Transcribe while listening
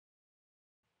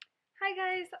Hi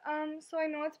guys, so I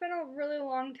know it's been a really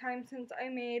long time since I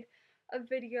made a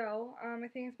video. I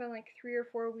think it's been like 3 or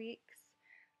 4 weeks.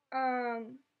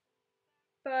 Um,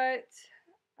 but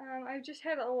I've just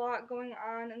had a lot going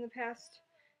on in the past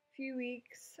few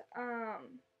weeks,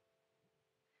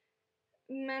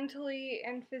 mentally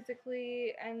and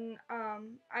physically, and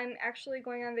I'm actually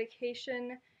going on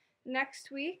vacation next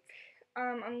week.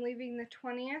 I'm leaving the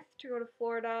 20th to go to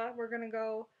Florida. We're gonna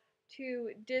go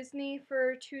to Disney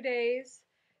for 2 days.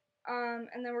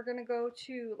 And then we're gonna go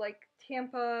to like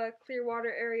Tampa,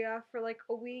 Clearwater area for like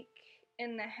a week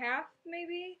and a half,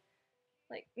 maybe.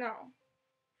 Like no,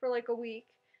 for like a week,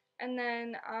 and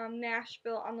then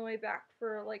Nashville on the way back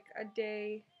for like a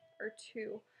day or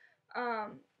two.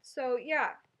 So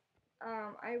yeah,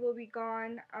 I will be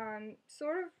gone.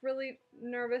 Sort of really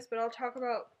nervous, but I'll talk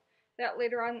about that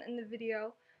later on in the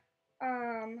video.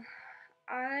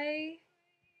 I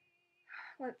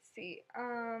let's see.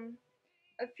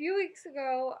 A few weeks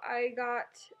ago, I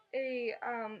got a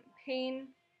pain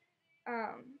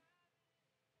um,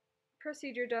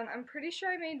 procedure done. I'm pretty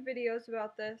sure I made videos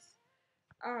about this.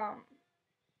 Um,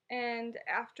 and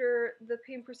after the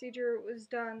pain procedure was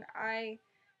done,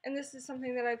 and this is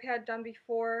something that I've had done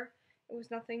before, it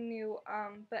was nothing new,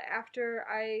 but after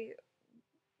I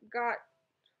got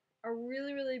a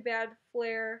really, really bad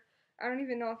flare, I don't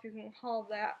even know if you can call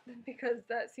that, because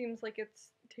that seems like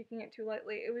it's taking it too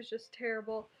lightly. It was just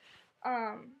terrible.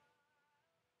 Um,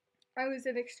 I was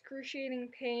in excruciating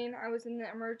pain. I was in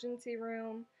the emergency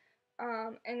room,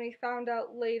 and we found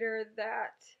out later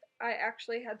that I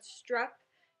actually had strep,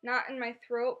 not in my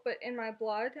throat, but in my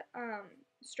blood,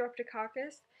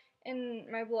 streptococcus in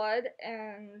my blood,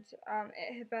 and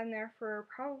it had been there for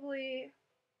probably,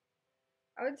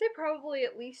 I would say probably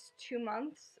at least 2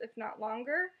 months, if not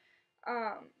longer,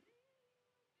 um,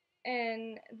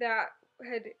 and that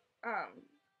had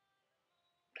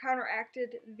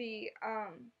counteracted the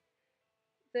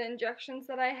injections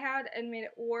that I had and made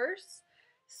it worse.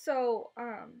 So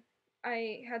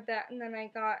I had that, and then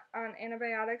I got on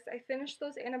antibiotics. I finished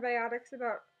those antibiotics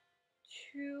about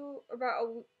 2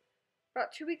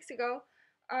 weeks ago,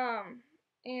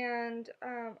 and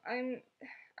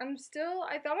I'm still.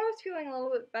 I thought I was feeling a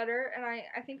little bit better, and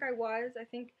I think I was. I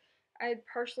think I had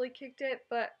partially kicked it,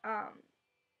 but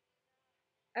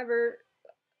ever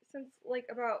since like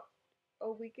about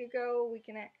a week ago, a week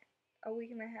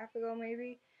and a half ago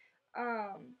maybe.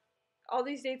 Um, all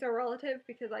these dates are relative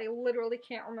because I literally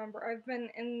can't remember. I've been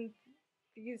in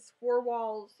these four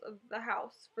walls of the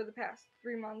house for the past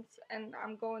 3 months, and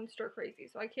I'm going stir crazy,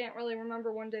 so I can't really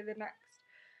remember one day the next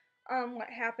what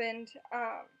happened.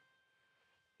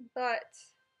 But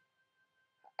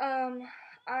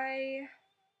I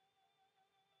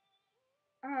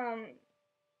um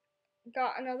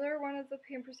got another one of the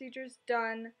pain procedures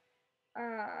done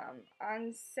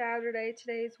on Saturday.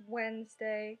 Today's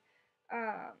Wednesday.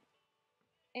 Um,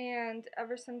 and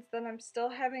ever since then I'm still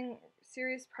having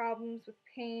serious problems with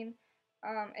pain.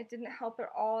 It didn't help at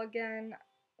all again,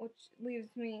 which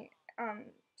leaves me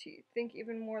to think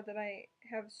even more that I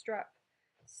have strep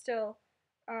still.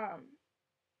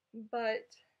 But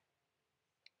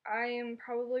I am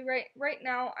probably right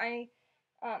now. I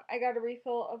got a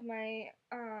refill of my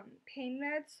pain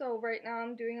meds, so right now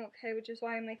I'm doing okay, which is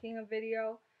why I'm making a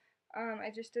video. I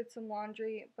just did some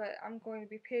laundry, but I'm going to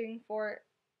be paying for it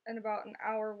in about an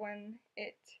hour when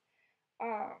it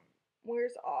um,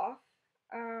 wears off.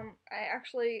 I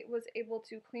actually was able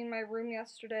to clean my room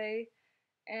yesterday,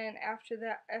 and after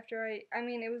that, I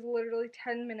mean, it was literally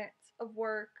 10 minutes of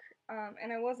work,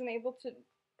 and I wasn't able to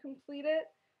complete it.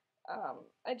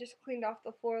 I just cleaned off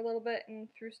the floor a little bit and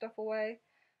threw stuff away.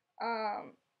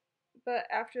 Um, but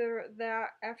after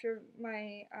that, after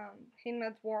my pain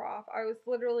meds wore off, I was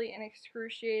literally in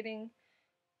excruciating,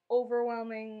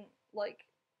 overwhelming, like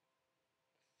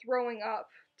throwing up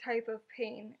type of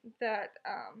pain that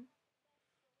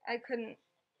I couldn't,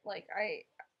 like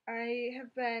I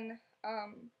have been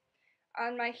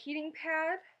on my heating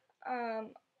pad,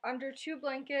 under two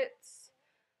blankets,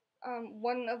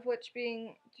 one of which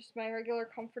being just my regular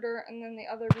comforter, and then the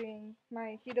other being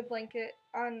my heated blanket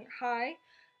on high.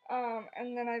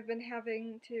 And then I've been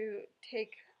having to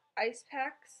take ice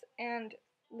packs and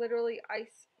literally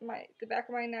ice the back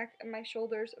of my neck and my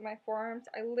shoulders and my forearms.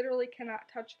 I literally cannot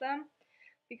touch them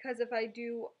because if I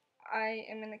do, I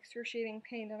am in excruciating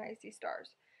pain and I see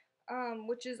stars.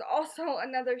 Which is also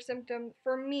another symptom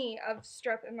for me of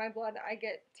strep in my blood. I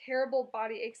get terrible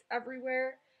body aches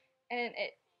everywhere, and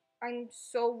I'm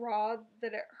so raw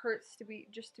that it hurts to be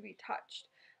touched.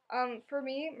 For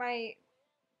me, my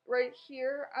right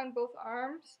here on both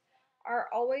arms, are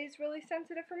always really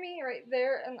sensitive for me. Right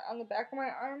there and on the back of my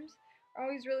arms are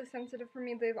always really sensitive for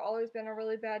me. They've always been a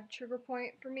really bad trigger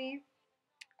point for me.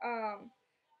 Um,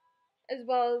 as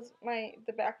well as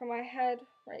the back of my head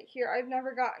right here. I've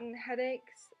never gotten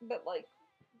headaches, but like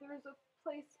there's a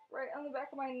place right on the back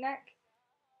of my neck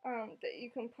that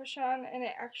you can push on and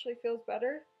it actually feels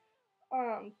better.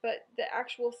 But the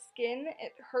actual skin,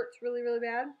 it hurts really, really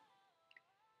bad.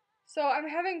 So I'm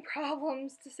having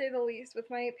problems, to say the least, with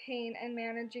my pain and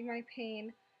managing my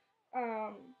pain.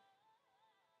 Um,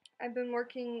 I've been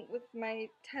working with my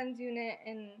TENS unit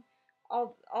and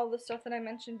all the stuff that I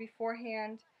mentioned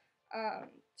beforehand um,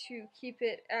 to keep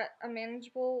it at a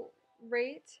manageable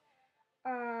rate.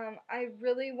 I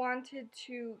really wanted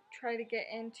to try to get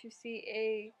in to see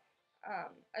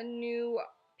a new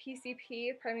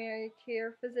PCP, primary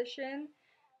care physician,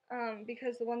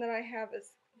 because the one that I have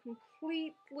is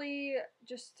completely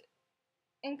just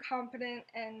incompetent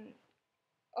and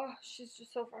oh, she's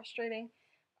just so frustrating.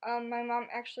 My mom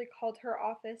actually called her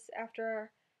office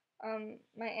after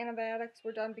my antibiotics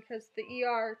were done because the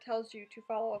ER tells you to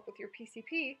follow up with your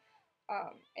PCP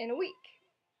in a week.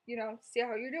 You know, see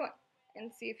how you're doing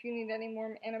and see if you need any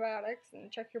more antibiotics and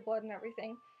check your blood and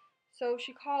everything. So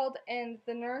she called and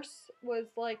the nurse was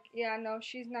like, "Yeah, no,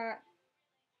 she's not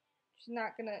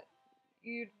gonna.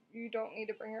 You don't need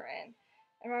to bring her in."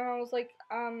 And my mom was like,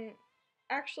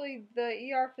 actually,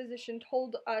 the ER physician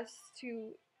told us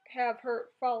to have her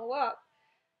follow up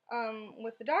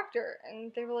with the doctor,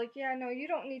 and they were like, "Yeah, no, you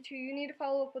don't need to. You need to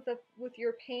follow up with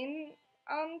your pain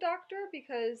doctor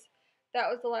because that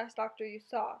was the last doctor you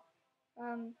saw."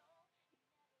 Um,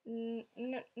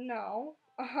 no,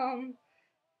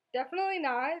 definitely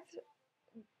not.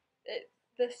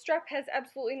 The strep has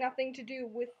absolutely nothing to do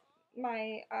with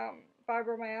my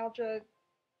fibromyalgia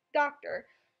doctor.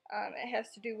 It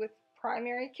has to do with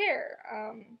primary care,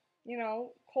 you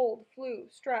know, cold, flu,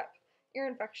 strep, ear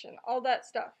infection, all that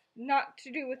stuff. Not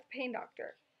to do with pain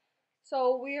doctor.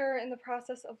 So we are in the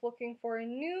process of looking for a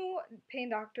new pain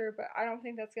doctor, but I don't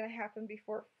think that's going to happen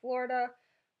before Florida,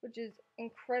 which is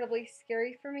incredibly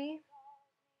scary for me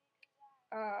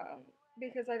um,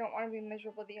 because I don't want to be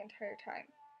miserable the entire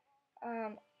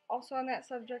time. Also on that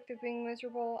subject of being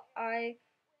miserable, I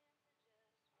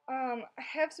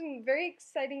have some very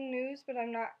exciting news, but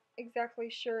I'm not exactly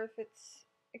sure if it's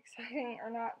exciting or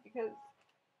not because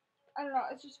I don't know.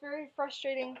 It's just very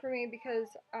frustrating for me because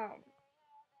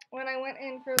when I went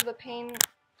in for the pain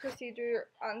procedure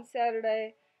on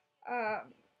Saturday,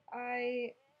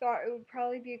 I thought it would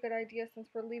probably be a good idea since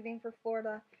we're leaving for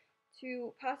Florida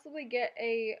to possibly get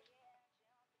a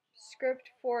script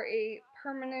for a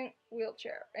permanent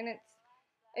wheelchair, and it's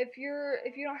if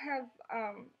you don't have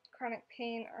chronic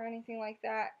pain or anything like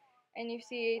that, and you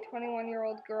see a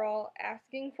 21-year-old girl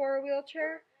asking for a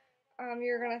wheelchair,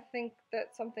 you're gonna think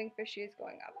that something fishy is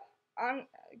going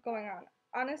on.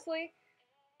 Honestly,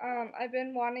 I've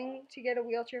been wanting to get a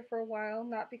wheelchair for a while,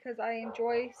 not because I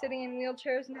enjoy sitting in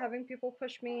wheelchairs and having people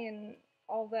push me and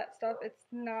all that stuff. It's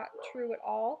not true at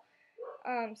all.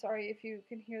 Sorry if you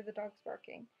can hear the dogs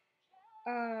barking.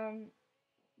 Um,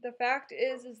 the fact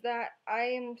is that I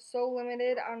am so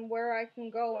limited on where I can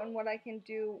go and what I can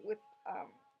do with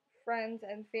friends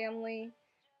and family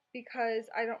because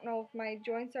I don't know if my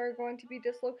joints are going to be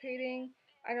dislocating.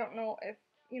 I don't know if,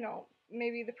 you know,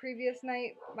 maybe the previous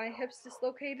night my hips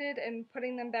dislocated and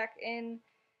putting them back in,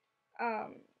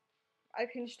 um, I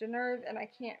pinched a nerve and I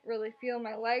can't really feel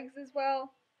my legs as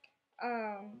well.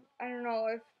 I don't know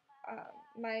if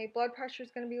my blood pressure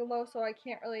is going to be low, so I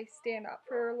can't really stand up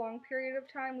for a long period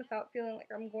of time without feeling like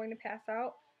I'm going to pass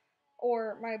out,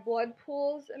 or my blood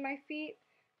pools in my feet,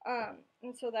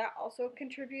 and so that also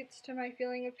contributes to my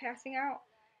feeling of passing out.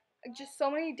 Just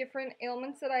so many different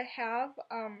ailments that I have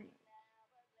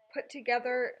put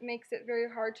together makes it very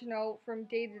hard to know from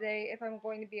day to day if I'm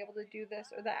going to be able to do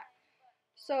this or that.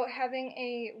 So having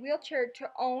a wheelchair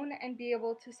to own and be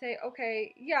able to say,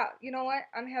 okay, yeah, you know what,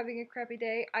 I'm having a crappy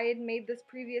day. I had made this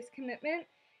previous commitment,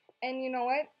 and you know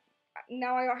what,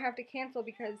 now I don't have to cancel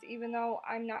because even though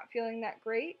I'm not feeling that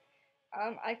great,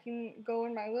 I can go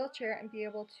in my wheelchair and be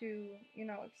able to, you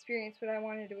know, experience what I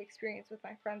wanted to experience with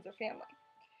my friends or family.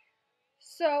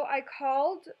 So a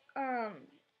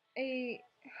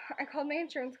I called my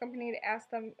insurance company to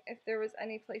ask them if there was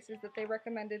any places that they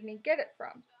recommended me get it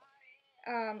from.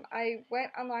 I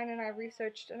went online and I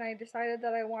researched and I decided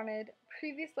that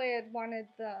previously I had wanted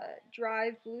the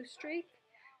Drive Blue Streak.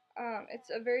 It's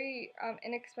a very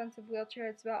inexpensive wheelchair.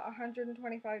 It's about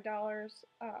 $125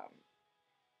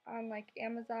 on like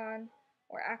Amazon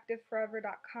or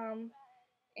ActiveForever.com.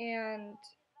 And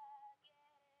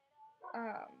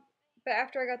um, but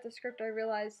after I got the script, I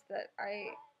realized that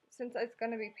since it's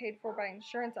going to be paid for by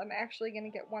insurance, I'm actually going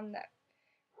to get one that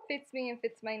fits me and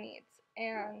fits my needs.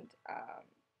 And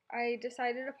I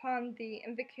decided upon the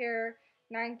Invicare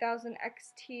 9000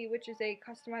 XT, which is a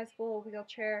customizable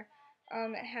wheelchair.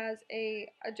 It has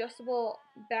a adjustable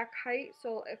back height,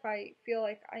 so if I feel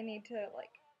like I need to like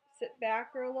sit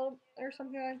back or a little or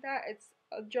something like that, it's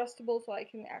adjustable so I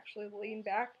can actually lean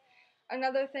back.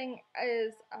 Another thing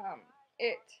is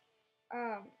it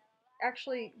um,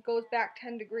 actually goes back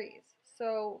 10 degrees,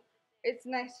 so it's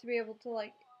nice to be able to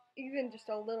like even just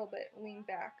a little bit lean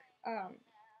back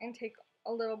and take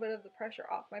a little bit of the pressure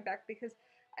off my back because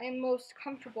I am most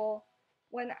comfortable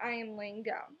when I am laying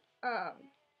down.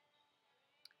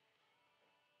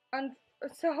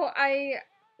 So I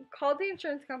called the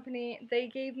insurance company. They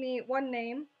gave me one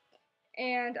name,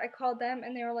 and I called them,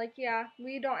 and they were like, "Yeah,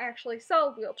 we don't actually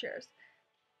sell wheelchairs."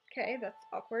 Okay, that's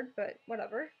awkward, but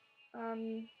whatever.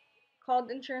 Um,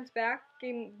 Called insurance back,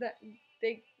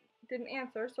 they didn't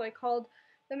answer, so I called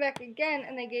them back again,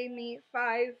 and they gave me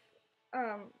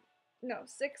um, no,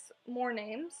 6 more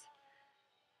names.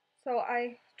 So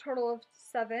I total of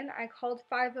 7. I called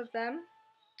 5 of them,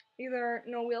 either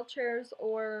no wheelchairs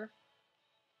or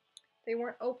they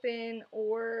weren't open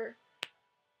or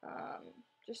um,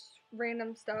 just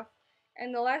random stuff.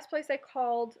 And the last place I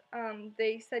called,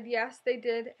 they said yes, they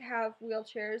did have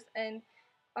wheelchairs, and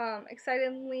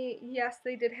excitedly, yes,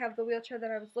 they did have the wheelchair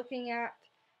that I was looking at.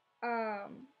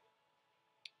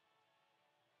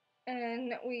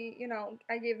 And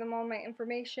I gave them all my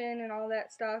information and all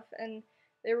that stuff, and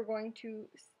they were going to,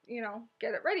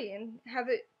 get it ready and have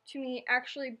it to me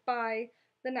actually by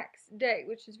the next day,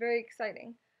 which is very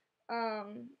exciting.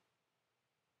 Um,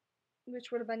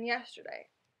 which would have been yesterday.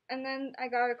 And then I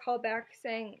got a call back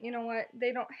saying, you know what,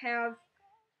 they don't have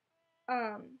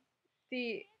um,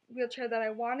 the wheelchair that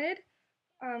I wanted.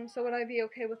 So would I be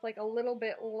okay with like a little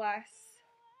bit less,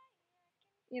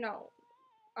 you know,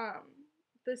 um,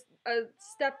 this a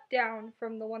step down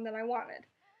from the one that I wanted?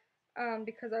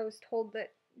 Because I was told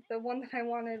that the one that I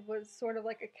wanted was sort of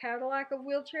like a Cadillac of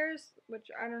wheelchairs, which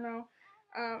I don't know.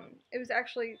 It was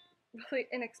actually really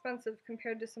inexpensive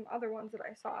compared to some other ones that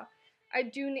I saw. I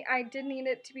did need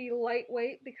it to be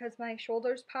lightweight because my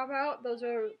shoulders pop out. Those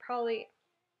are probably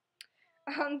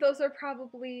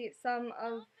some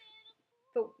of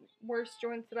the worst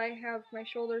joints that I have. My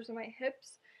shoulders and my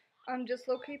hips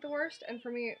dislocate the worst, and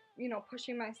for me,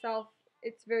 pushing myself,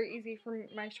 it's very easy for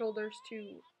my shoulders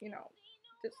to,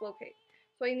 dislocate.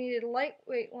 So I needed a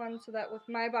lightweight one so that with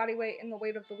my body weight and the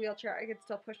weight of the wheelchair, I could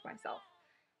still push myself.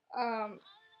 Um,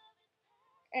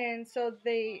 and so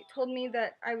they told me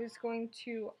that I was going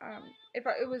to, if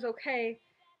it was okay,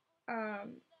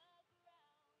 um,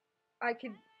 I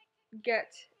could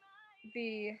get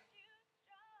the,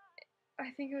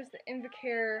 I think it was the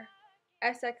Invicare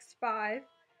SX5,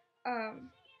 um,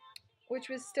 which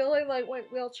was still a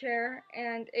lightweight wheelchair,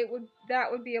 and that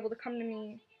would be able to come to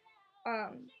me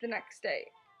the next day,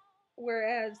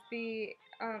 whereas the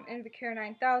Invicare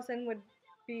 9000 would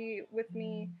be with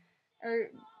me, or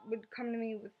would come to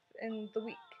me within the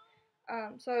week.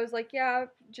 So I was like, yeah,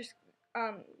 just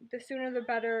the sooner the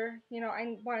better.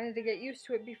 I wanted to get used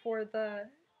to it before the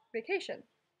vacation.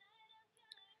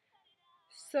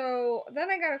 So then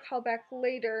I got a call back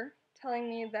later telling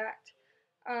me that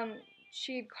um,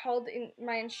 she'd called in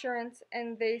my insurance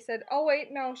and they said, "Oh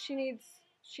wait, no, she needs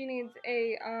she needs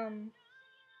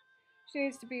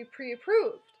to be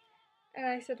pre-approved." And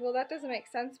I said, "Well, that doesn't make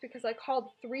sense because I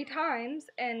called 3 times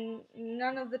and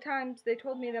none of the times they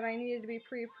told me that I needed to be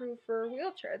pre-approved for a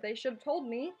wheelchair. They should have told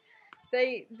me.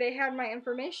 They had my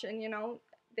information,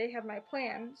 they had my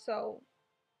plan, so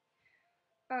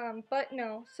but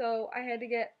no, so I had to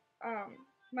get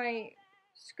my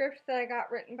script that I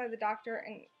got written by the doctor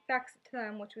and fax it to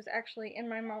them, which was actually in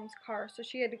my mom's car. So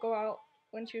she had to go out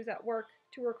when she was at work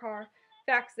to her car,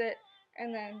 fax it,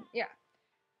 and then, yeah.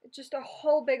 Just a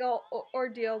whole big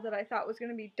ordeal that I thought was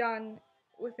going to be done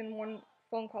within one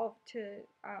phone call to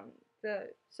the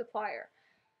supplier.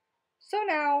 So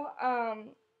now,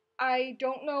 I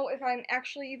don't know if I'm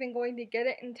actually even going to get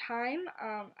it in time.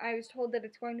 I was told that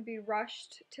it's going to be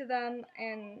rushed to them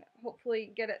and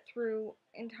hopefully get it through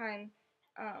in time.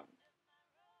 Um,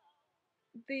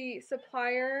 the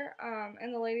supplier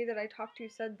and the lady that I talked to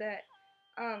said that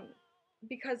um,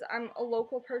 because I'm a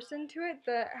local person to it,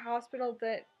 the hospital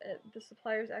that the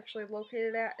supplier is actually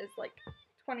located at is like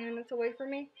 20 minutes away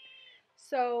from me.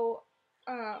 So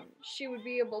she would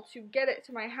be able to get it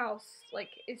to my house like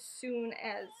as soon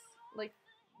as like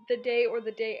the day or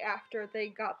the day after they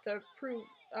got the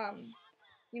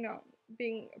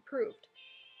being approved.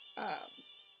 Um,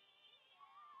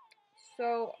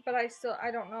 So, but I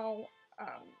don't know.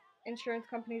 Insurance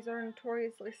companies are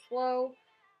notoriously slow.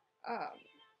 Um,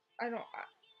 I don't,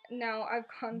 now I've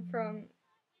gone from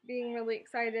being really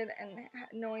excited and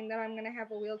knowing that I'm going to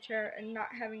have a wheelchair and not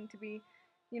having to be,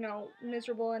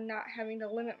 miserable and not having to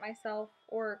limit myself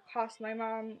or cost my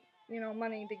mom,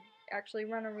 money to actually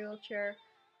run a wheelchair,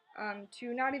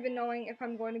 to not even knowing if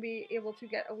I'm going to be able to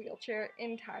get a wheelchair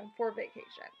in time for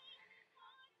vacation.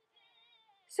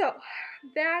 So,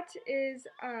 that is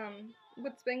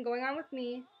what's been going on with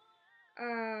me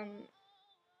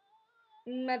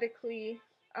medically.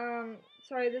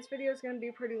 Sorry, this video is going to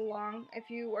be pretty long. If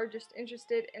you are just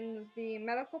interested in the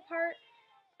medical part,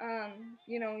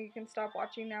 you can stop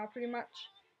watching now pretty much.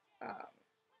 Um,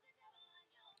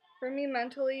 for me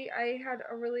mentally, I had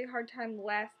a really hard time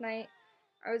last night.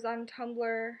 I was on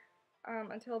Tumblr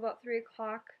until about 3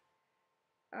 o'clock.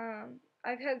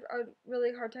 I've had a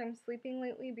really hard time sleeping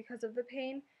lately because of the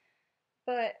pain,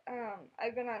 but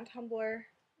I've been on Tumblr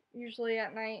usually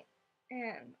at night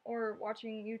or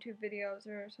watching YouTube videos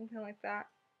or something like that.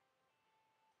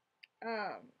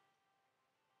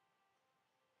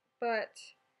 But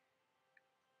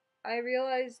I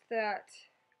realized that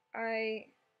I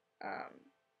um,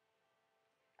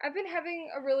 I've been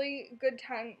having a really good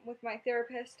time with my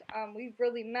therapist. We've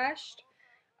really meshed.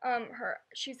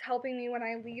 She's helping me when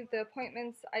I leave the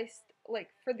appointments. Like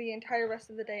for the entire rest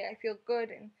of the day, I feel good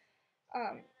and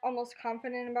almost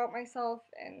confident about myself,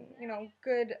 and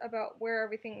good about where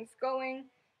everything's going.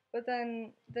 But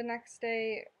then the next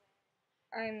day,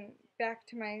 I'm back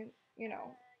to my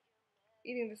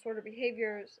eating disorder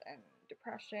behaviors and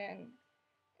depression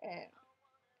and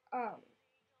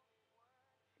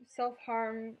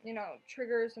self-harm,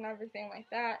 triggers and everything like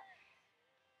that.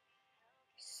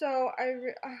 So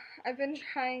I've been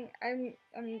trying. I'm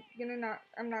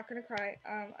not gonna cry.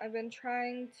 I've been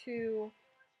trying to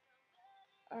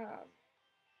um,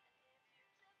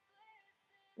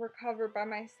 recover by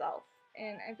myself,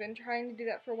 and I've been trying to do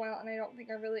that for a while. And I don't think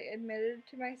I really admitted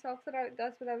to myself that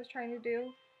that's what I was trying to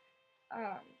do.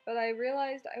 But I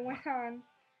realized I went on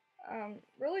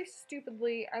really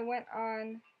stupidly. I went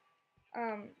on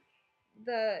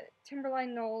the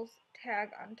Timberline Knowles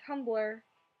tag on Tumblr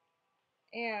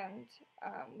and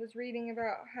was reading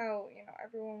about how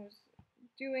everyone was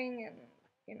doing,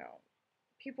 and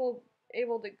people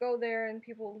able to go there and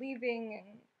people leaving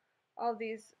and all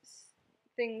these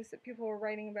things that people were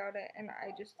writing about it, and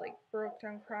I just like broke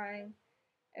down crying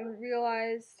and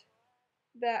realized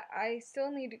that I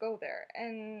still need to go there.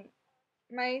 And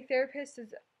my therapist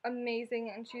is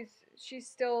amazing, and she's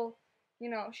still,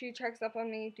 she checks up on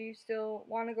me. Do you still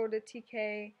want to go to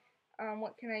TK?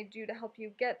 What can I do to help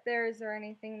you get there? Is there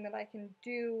anything that I can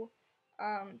do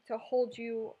to hold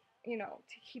you,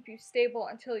 to keep you stable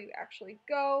until you actually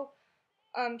go?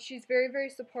 She's very, very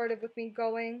supportive with me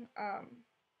going.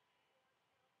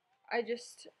 I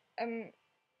just I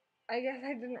guess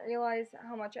I didn't realize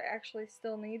how much I actually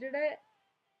still needed it.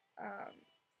 Um,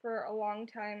 for a long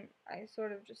time, I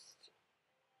sort of just,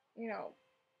 you know,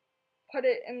 put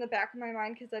it in the back of my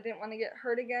mind because I didn't want to get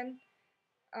hurt again.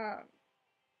 Um,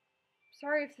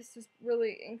 Sorry if this is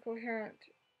really incoherent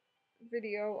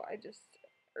video.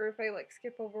 Or if I like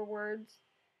skip over words.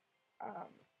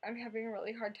 I'm having a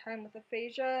really hard time with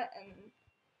aphasia and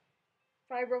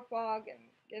fibro fog and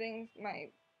getting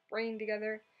my brain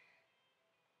together.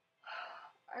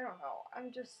 I don't know.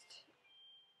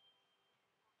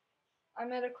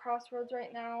 I'm at a crossroads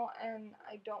right now, and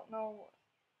I don't know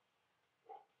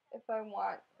if I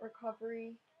want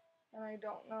recovery, and I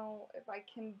don't know if I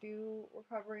can do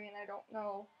recovery, and I don't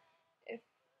know if,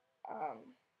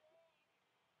 um,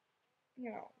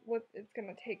 what it's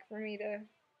gonna take for me to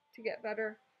get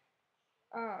better.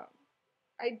 Um,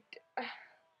 I,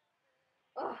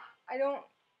 ugh, I don't,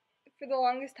 for the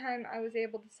longest time, I was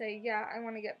able to say, yeah, I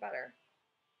want to get better.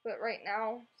 But right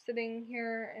now, sitting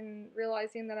here and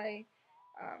realizing that I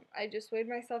just weighed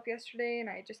myself yesterday and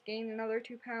I just gained another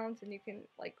 2 pounds, and you can,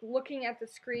 like, looking at the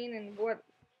screen, and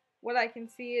what I can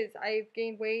see is I've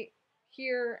gained weight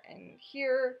here and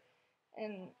here,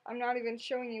 and I'm not even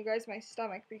showing you guys my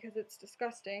stomach because it's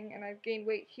disgusting, and I've gained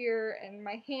weight here and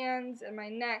my hands and my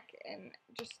neck, and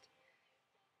just,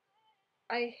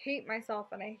 I hate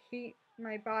myself and I hate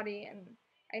my body, and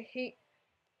I hate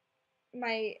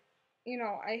my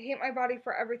I hate my body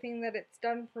for everything that it's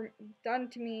done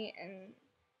to me. And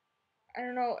I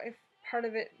don't know if part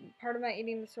of my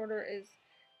eating disorder is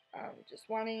just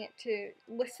wanting it to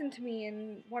listen to me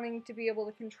and wanting to be able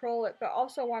to control it, but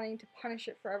also wanting to punish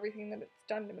it for everything that it's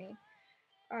done to me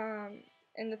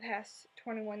in the past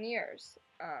 21 years.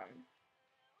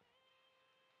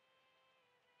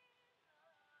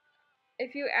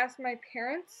 if you ask my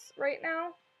parents right now,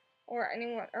 or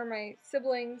anyone, or my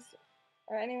siblings,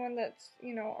 or anyone that's,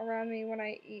 you know, around me when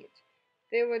I eat,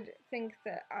 they would think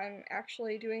that I'm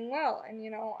actually doing well and,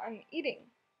 you know, I'm eating.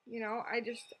 You know,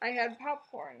 I had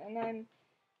popcorn and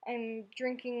I'm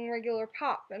drinking regular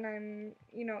pop and I'm,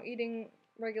 you know, eating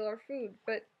regular food,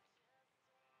 but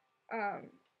um,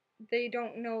 they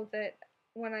don't know that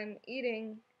when I'm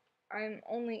eating, I'm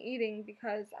only eating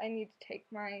because I need to take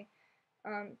my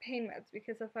pain meds.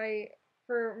 Because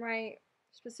for my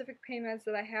specific pain meds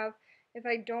that I have, if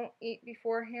I don't eat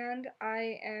beforehand,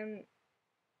 I am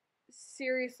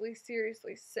seriously,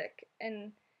 seriously sick,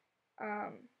 and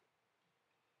um,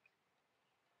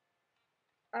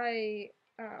 I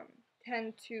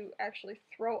tend to actually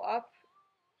throw up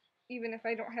even if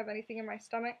I don't have anything in my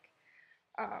stomach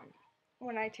um,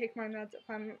 when I take my meds if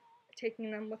I'm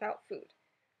taking them without food.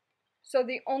 So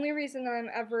the only reason that I'm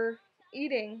ever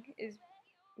eating is,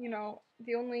 you know,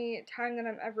 the only time that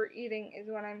I'm ever eating is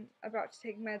when I'm about to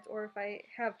take meds or if I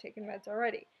have taken meds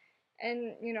already.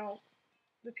 And, you know,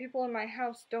 the people in my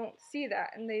house don't see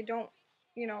that and they don't,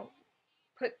 you know,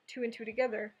 put two and two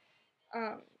together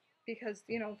because,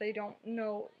 you know, they don't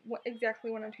know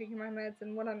exactly when I'm taking my meds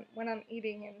and when I'm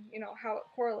eating and, you know, how it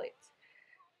correlates.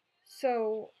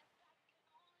 So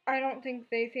I don't think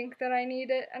they think that I need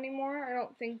it anymore. I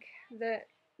don't think that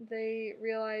they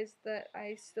realize that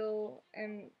I still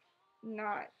am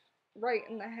not right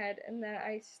in the head and that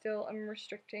I still am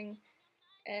restricting.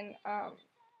 And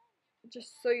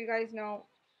just so you guys know,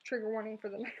 trigger warning for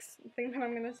the next thing that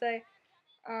I'm going to say,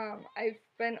 I've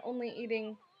been only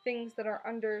eating things that are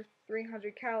under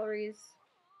 300 calories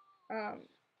um,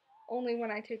 only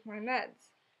when I take my meds.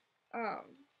 Um,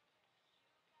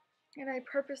 and I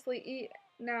purposely eat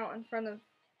now in front of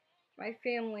my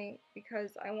family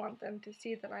because I want them to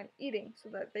see that I'm eating so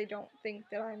that they don't think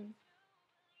that I'm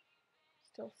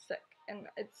still sick. And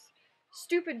it's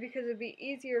stupid because it'd be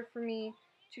easier for me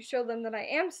to show them that I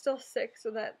am still sick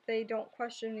so that they don't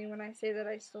question me when I say that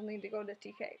I still need to go to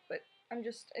TK. But I'm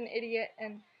just an idiot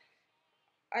and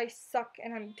I suck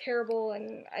and I'm terrible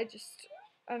and I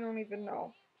don't even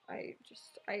know. I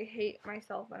hate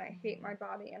myself and I hate my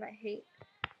body and I hate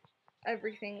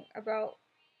everything about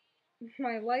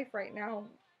my life right now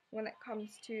when it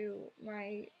comes to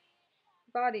my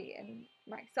body and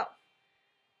myself.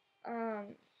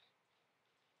 Um,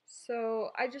 so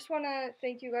I just want to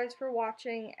thank you guys for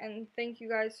watching and thank you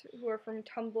guys who are from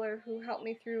Tumblr who helped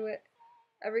me through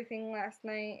everything last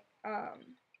night.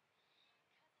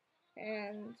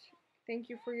 And thank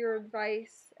you for your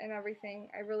advice and everything.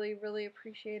 I really, really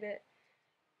appreciate it.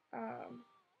 Um,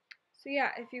 so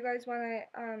yeah, if you guys want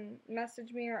to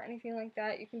message me or anything like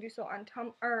that, you can do so on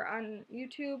on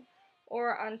YouTube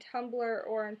or on Tumblr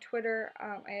or on Twitter.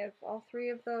 I have all three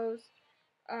of those.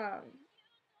 Um,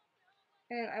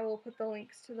 and I will put the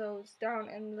links to those down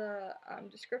in the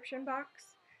description box.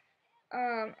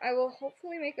 I will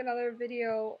hopefully make another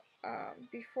video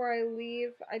before I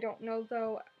leave. I don't know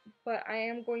though, but I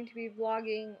am going to be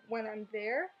vlogging when I'm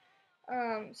there.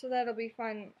 So that'll be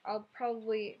fun. I'll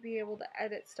probably be able to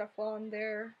edit stuff while I'm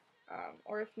there,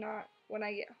 or if not, when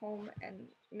I get home and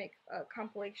make a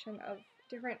compilation of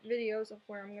different videos of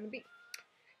where I'm going to be.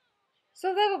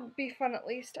 So that'll be fun at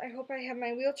least. I hope I have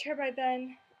my wheelchair by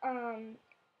then.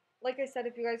 Like I said,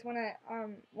 if you guys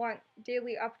want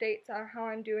daily updates on how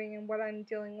I'm doing and what I'm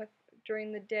dealing with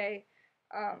during the day,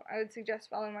 I would suggest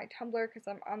following my Tumblr because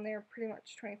I'm on there pretty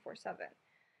much 24/7.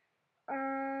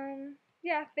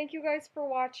 Yeah, thank you guys for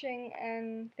watching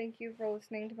and thank you for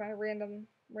listening to my random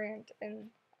rant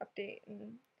and update.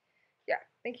 And yeah,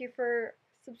 thank you for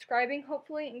subscribing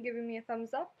hopefully and giving me a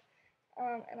thumbs up.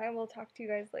 And I will talk to you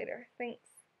guys later. Thanks.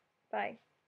 Bye.